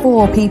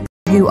 24 people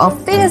who are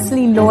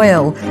fiercely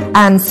loyal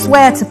and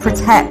swear to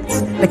protect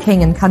the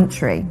king and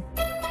country.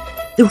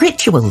 The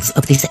rituals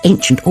of this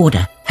ancient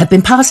order have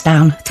been passed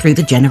down through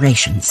the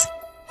generations.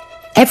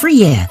 Every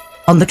year,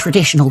 on the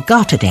traditional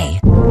Garter Day,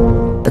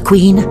 the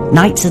Queen,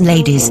 knights and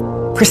ladies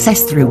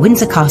process through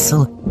Windsor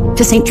Castle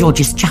to St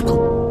George's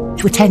Chapel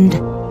to attend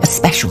a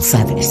special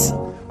service.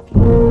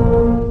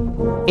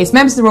 It's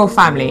members of the royal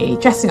family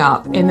dressing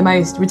up in the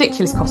most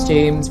ridiculous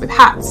costumes, with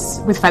hats,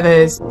 with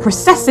feathers,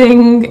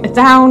 processing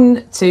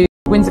down to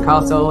Windsor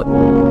Castle.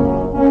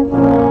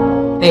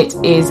 It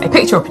is a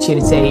picture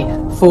opportunity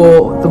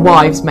for the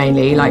wives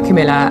mainly, like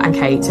Camilla and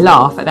Kate, to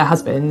laugh at their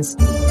husbands.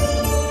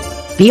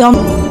 Beyond,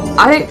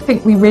 I don't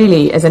think we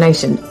really, as a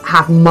nation,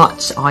 have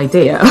much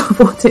idea of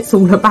what it's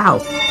all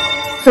about.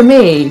 For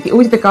me, the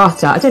Bl00dy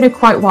Garter, I don't know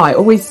quite why,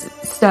 always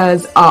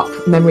stirs up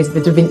memories of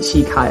the Da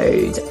Vinci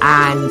Code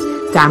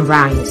and Dan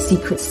Brown's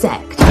secret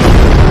sect.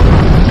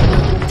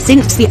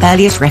 Since the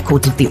earliest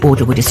records of the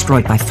order were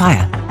destroyed by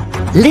fire,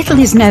 little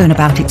is known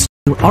about its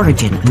true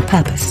origin and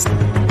purpose.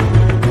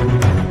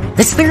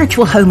 The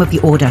spiritual home of the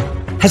order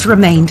has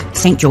remained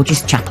St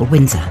George's Chapel,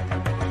 Windsor.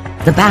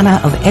 The banner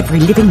of every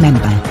living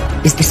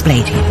member is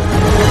displayed here.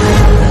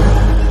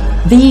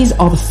 These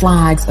are the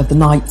flags of the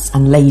knights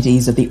and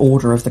ladies of the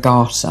Order of the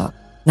Garter.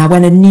 Now,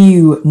 when a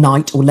new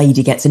knight or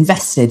lady gets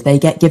invested, they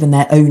get given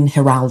their own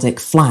heraldic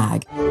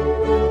flag.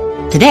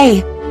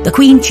 Today, the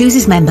Queen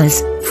chooses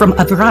members from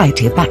a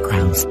variety of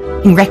backgrounds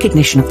in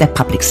recognition of their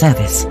public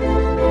service.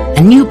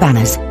 And new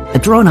banners are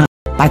drawn up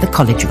by the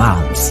College of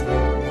Arms.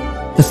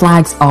 The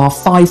flags are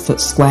 5 foot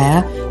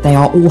square, they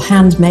are all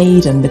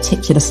handmade and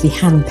meticulously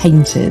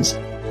hand-painted,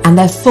 and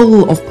they're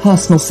full of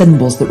personal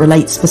symbols that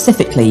relate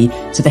specifically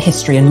to the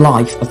history and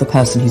life of the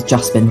person who's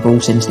just been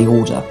brought into the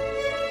order.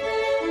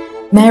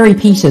 Mary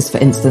Peters, for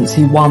instance,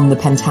 who won the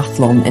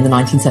pentathlon in the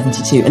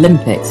 1972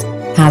 Olympics,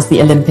 has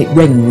the Olympic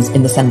rings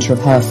in the centre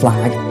of her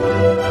flag.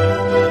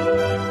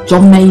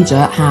 John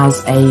Major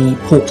has a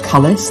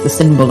portcullis, the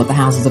symbol of the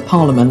Houses of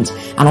Parliament,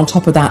 and on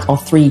top of that are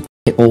 3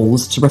 cricket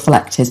balls to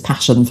reflect his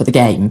passion for the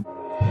game.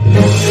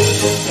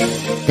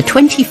 The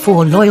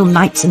 24 loyal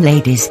knights and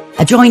ladies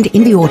are joined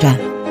in the order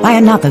by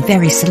another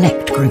very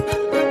select group.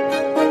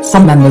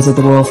 Some members of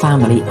the royal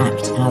family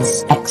act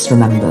as extra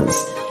members,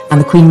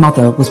 and the Queen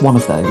Mother was one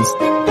of those.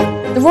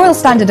 The royal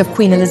standard of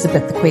Queen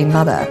Elizabeth, the Queen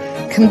Mother,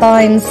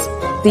 combines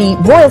the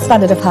royal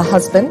standard of her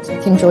husband,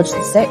 King George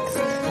VI,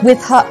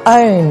 with her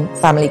own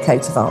family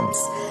coat of arms,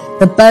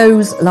 the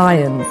Bowes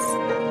Lions.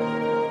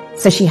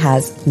 So she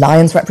has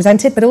lions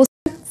represented, but also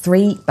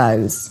 3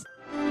 bows.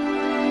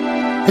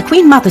 The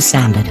Queen Mother's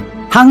standard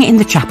hung in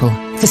the chapel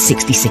for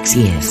 66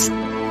 years.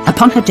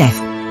 Upon her death,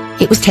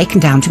 it was taken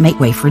down to make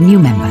way for a new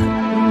member.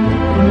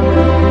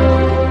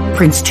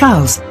 Prince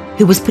Charles,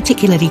 who was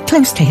particularly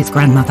close to his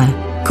grandmother,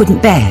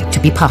 couldn't bear to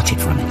be parted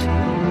from it.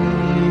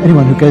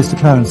 Anyone who goes to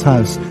Clarence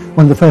House,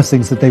 one of the first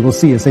things that they will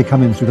see as they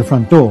come in through the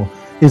front door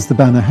is the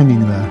banner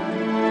hanging there.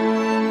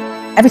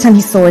 Every time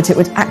he saw it, it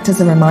would act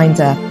as a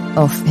reminder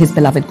of his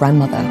beloved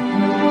grandmother.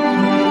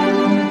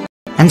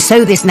 And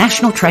so this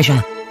national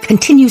treasure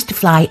continues to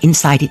fly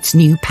inside its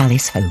new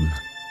palace home.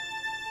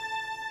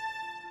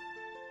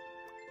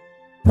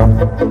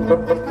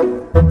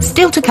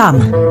 Still to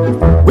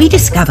come, we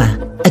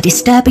discover a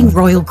disturbing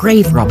royal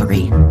grave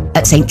robbery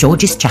at St.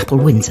 George's Chapel,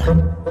 Windsor.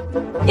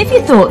 If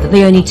you thought that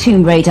the only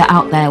tomb raider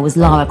out there was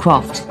Lara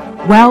Croft,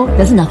 well,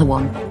 there's another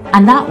one,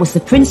 and that was the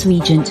Prince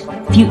Regent,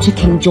 future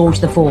King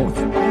George IV.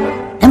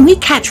 And we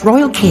catch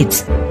royal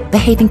kids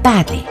behaving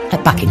badly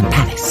at Buckingham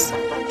Palace.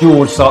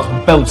 George starts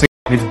belting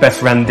his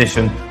best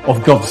rendition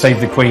of God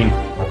Save the Queen.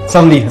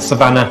 Suddenly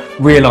Savannah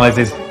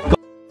realises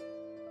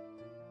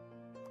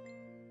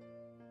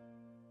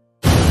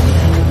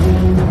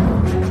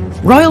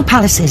Royal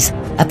palaces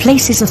are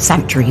places of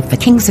sanctuary for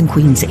kings and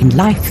queens in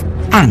life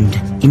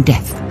and in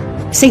death.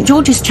 St.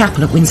 George's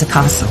Chapel at Windsor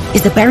Castle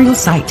is the burial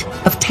site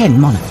of 10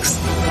 monarchs.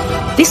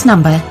 This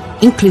number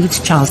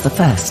includes Charles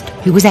I,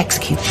 who was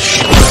executed.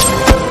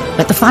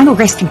 But the final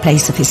resting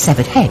place of his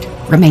severed head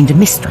remained a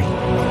mystery.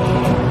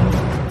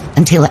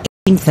 Until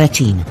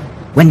 1813,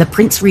 when the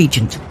Prince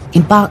Regent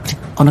embarked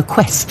on a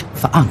quest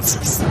for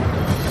answers.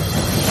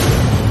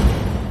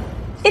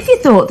 If you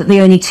thought that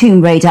the only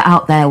tomb raider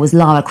out there was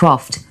Lara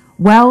Croft,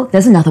 well,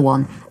 there's another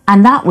one,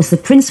 and that was the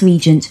Prince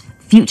Regent,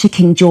 future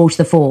King George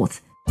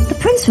IV. The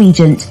Prince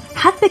Regent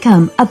had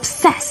become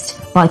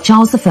obsessed by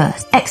Charles I,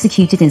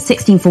 executed in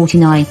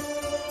 1649.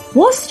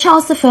 Was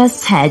Charles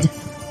I's head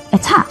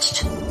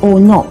attached or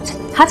not?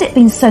 Had it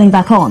been sewn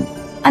back on?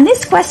 And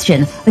this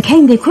question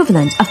became the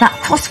equivalent of that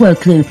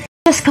crossword clue you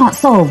just can't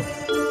solve.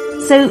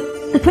 So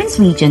the Prince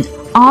Regent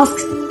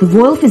asked the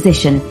royal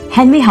physician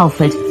Henry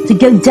Halford to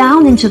go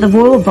down into the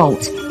royal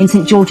vault in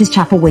St. George's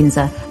Chapel,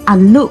 Windsor,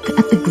 and look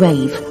at the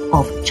grave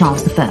of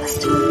Charles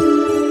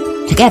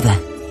I. Together,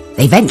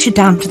 they ventured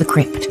down to the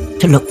crypt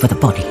to look for the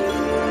body.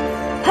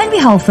 Henry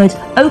Halford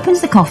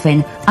opens the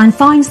coffin and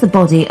finds the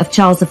body of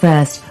Charles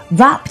I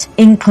wrapped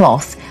in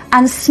cloth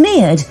and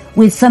smeared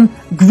with some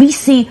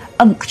greasy,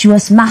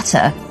 unctuous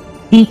matter.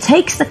 He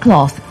takes the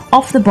cloth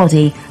off the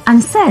body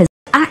and says,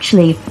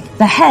 actually,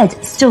 the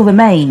head still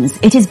remains.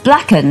 It is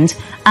blackened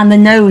and the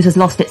nose has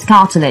lost its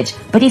cartilage.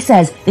 But he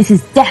says this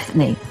is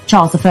definitely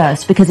Charles I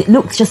because it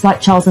looks just like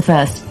Charles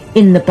I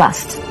in the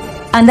bust.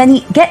 And then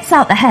he gets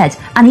out the head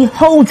and he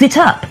holds it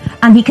up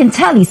and he can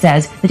tell, he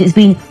says, that it's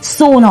been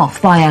sawn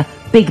off by a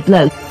big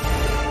blow.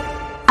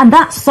 And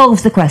that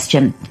solves the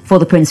question for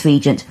the Prince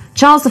Regent.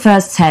 Charles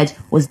I's head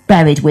was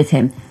buried with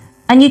him.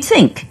 And you'd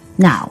think,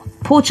 now,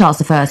 poor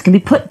Charles I can be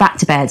put back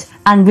to bed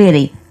and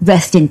really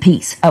rest in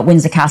peace at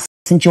Windsor Castle,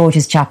 St.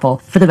 George's Chapel,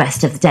 for the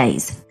rest of the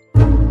days.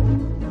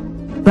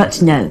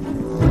 But no,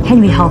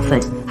 Henry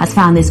Halford has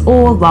found this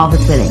all rather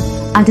thrilling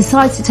and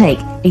decides to take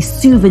a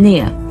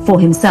souvenir for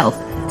himself.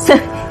 So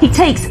he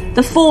takes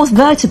the 4th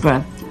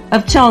vertebra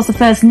of Charles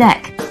I's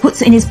neck,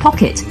 puts it in his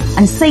pocket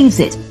and saves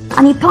it,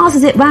 and he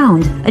passes it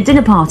round at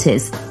dinner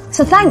parties.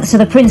 So thanks to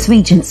the Prince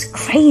Regent's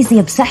crazy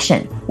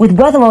obsession with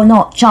whether or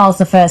not Charles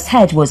I's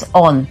head was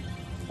on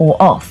or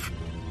off,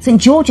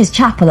 St. George's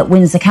Chapel at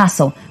Windsor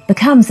Castle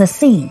becomes the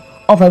scene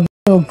of a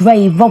real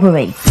grave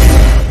robbery.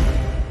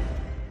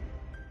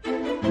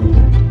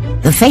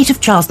 The fate of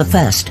Charles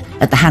I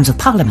at the hands of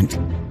Parliament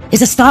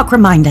is a stark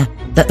reminder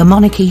that the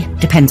monarchy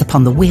depends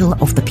upon the will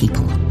of the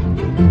people.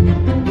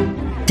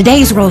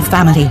 Today's royal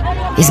family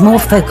is more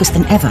focused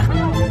than ever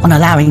on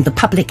allowing the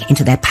public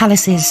into their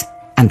palaces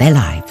and their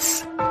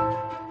lives.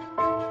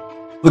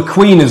 The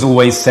Queen has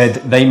always said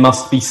they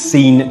must be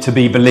seen to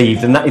be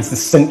believed, and that is the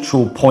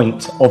central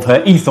point of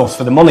her ethos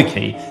for the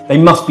monarchy. They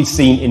must be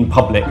seen in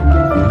public.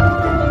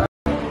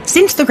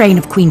 Since the reign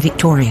of Queen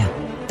Victoria,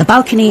 the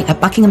balcony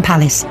at Buckingham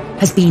Palace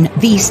has been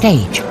the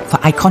stage for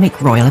iconic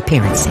royal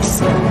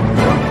appearances.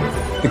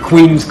 The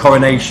Queen's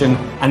coronation,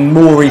 and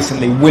more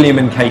recently William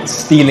and Kate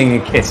stealing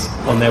a kiss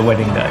on their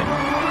wedding day.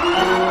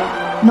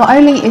 Not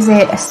only is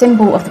it a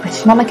symbol of the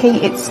British monarchy,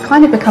 it's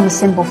kind of become a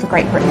symbol for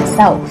Great Britain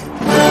itself.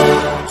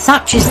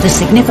 Such is the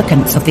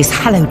significance of this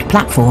hallowed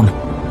platform,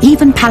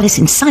 even palace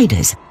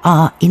insiders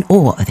are in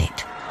awe of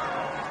it.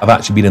 I've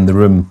actually been in the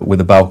room where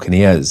the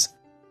balcony is.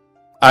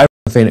 I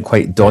find it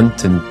quite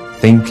daunting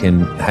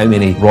thinking how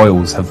many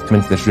royals have come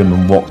into this room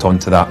and walked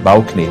onto that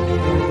balcony.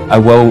 I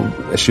will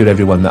assure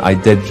everyone that I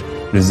did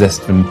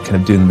resist from kind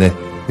of doing the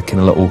kind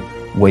of little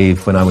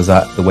wave when I was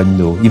at the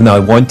window, even though I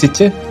wanted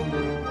to.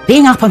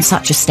 Being up on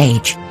such a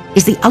stage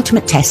is the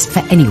ultimate test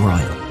for any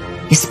royal,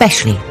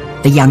 especially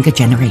the younger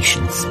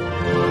generations.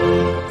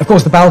 Of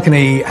course, the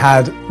balcony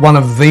had one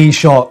of the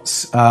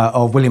shots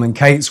of William and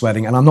Kate's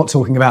wedding, and I'm not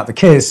talking about the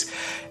kiss.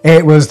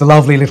 It was the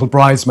lovely little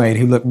bridesmaid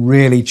who looked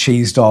really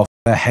cheesed off,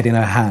 her head in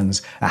her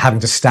hands, at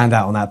having to stand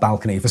out on that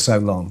balcony for so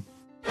long.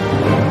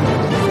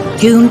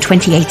 June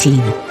 2018,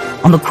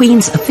 on the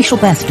Queen's official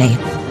birthday,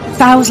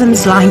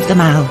 thousands lined the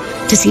Mall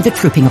to see the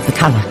trooping of the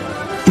colour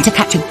and to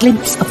catch a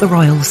glimpse of the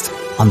royals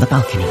on the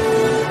balcony.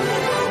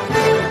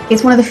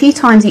 It's one of the few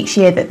times each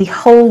year that the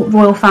whole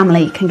royal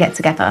family can get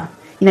together.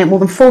 You know, more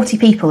than 40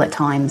 people at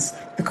times.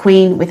 The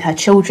Queen with her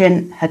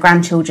children, her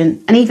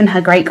grandchildren, and even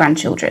her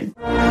great-grandchildren.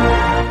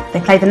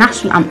 They play the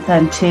national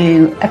anthem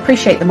to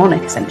appreciate the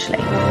monarch, essentially.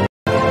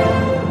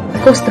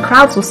 Of course, the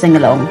crowds will sing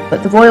along,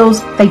 but the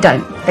royals, they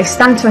don't. They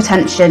stand to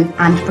attention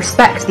and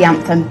respect the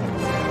anthem.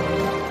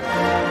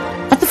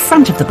 At the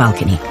front of the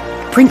balcony,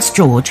 Prince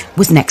George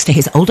was next to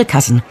his older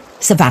cousin,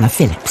 Savannah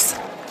Phillips.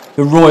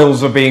 The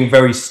royals are being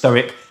very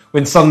stoic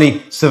when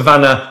suddenly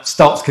Savannah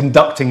starts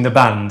conducting the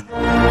band.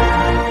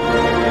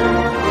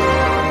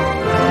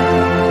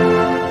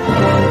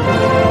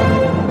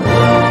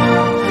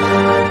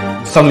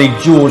 Suddenly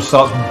George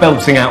starts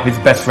belting out his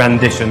best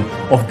rendition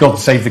of God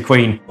Save the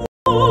Queen.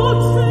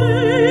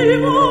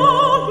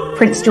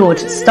 Prince George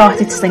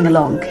started to sing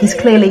along. He's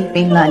clearly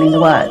been learning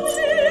the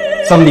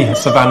words. Suddenly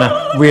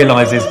Savannah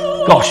realises,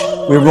 gosh,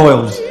 we're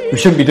royals, we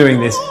shouldn't be doing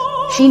this.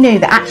 She knew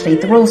that actually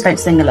the royals don't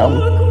sing along.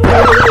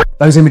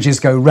 Those images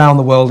go round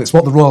the world. It's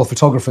what the royal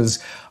photographers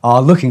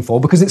are looking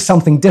for because it's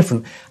something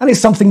different and it's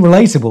something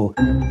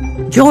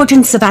relatable. George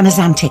and Savannah's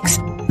antics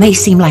may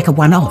seem like a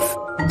one-off,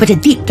 but a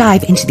deep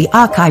dive into the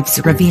archives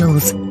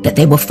reveals that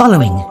they were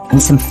following in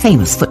some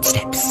famous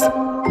footsteps.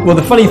 Well,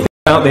 the funny thing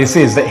about this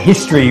is that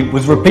history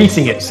was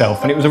repeating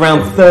itself, and it was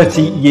around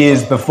 30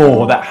 years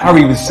before that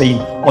Harry was seen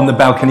on the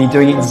balcony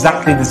doing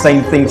exactly the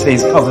same thing to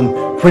his cousin,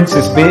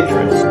 Princess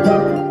Beatrice.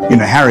 You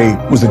know, Harry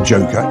was a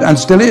joker, and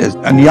still is,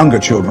 and younger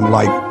children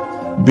like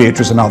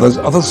Beatrice and others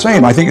are the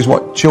same. I think it's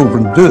what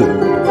children do.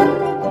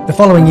 The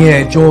following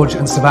year, George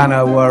and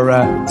Savannah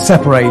were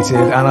separated,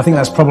 and I think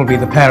that's probably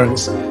the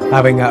parents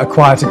having a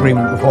quiet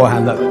agreement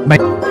beforehand that made...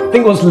 I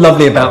think what's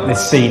lovely about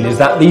this scene is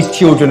that these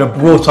children are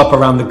brought up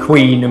around the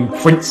Queen and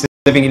princes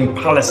living in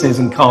palaces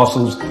and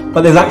castles,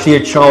 but there's actually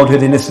a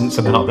childhood innocence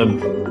about them.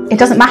 It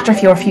doesn't matter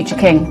if you're a future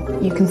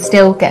king, you can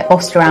still get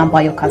bossed around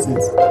by your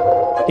cousins.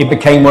 It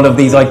became one of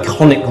these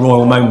iconic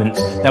royal moments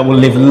that will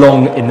live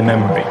long in the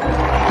memory.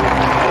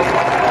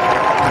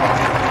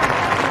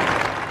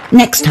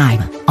 Next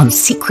time on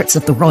Secrets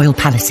of the Royal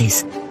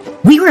Palaces,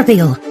 we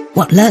reveal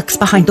what lurks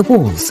behind the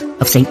walls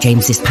of St.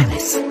 James's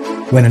Palace.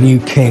 When a new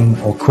king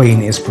or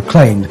queen is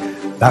proclaimed,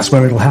 that's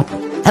where it'll happen.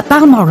 At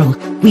Balmoral,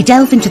 we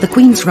delve into the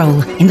Queen's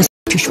role in the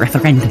Scottish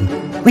referendum,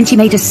 when she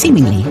made a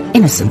seemingly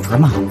innocent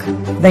remark.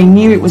 They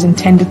knew it was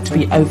intended to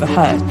be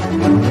overheard.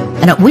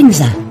 And at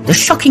Windsor, the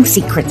shocking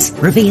secrets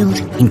revealed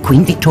in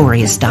Queen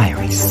Victoria's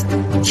diaries.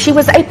 She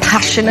was a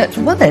passionate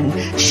woman.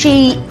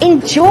 She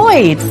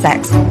enjoyed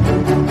sex.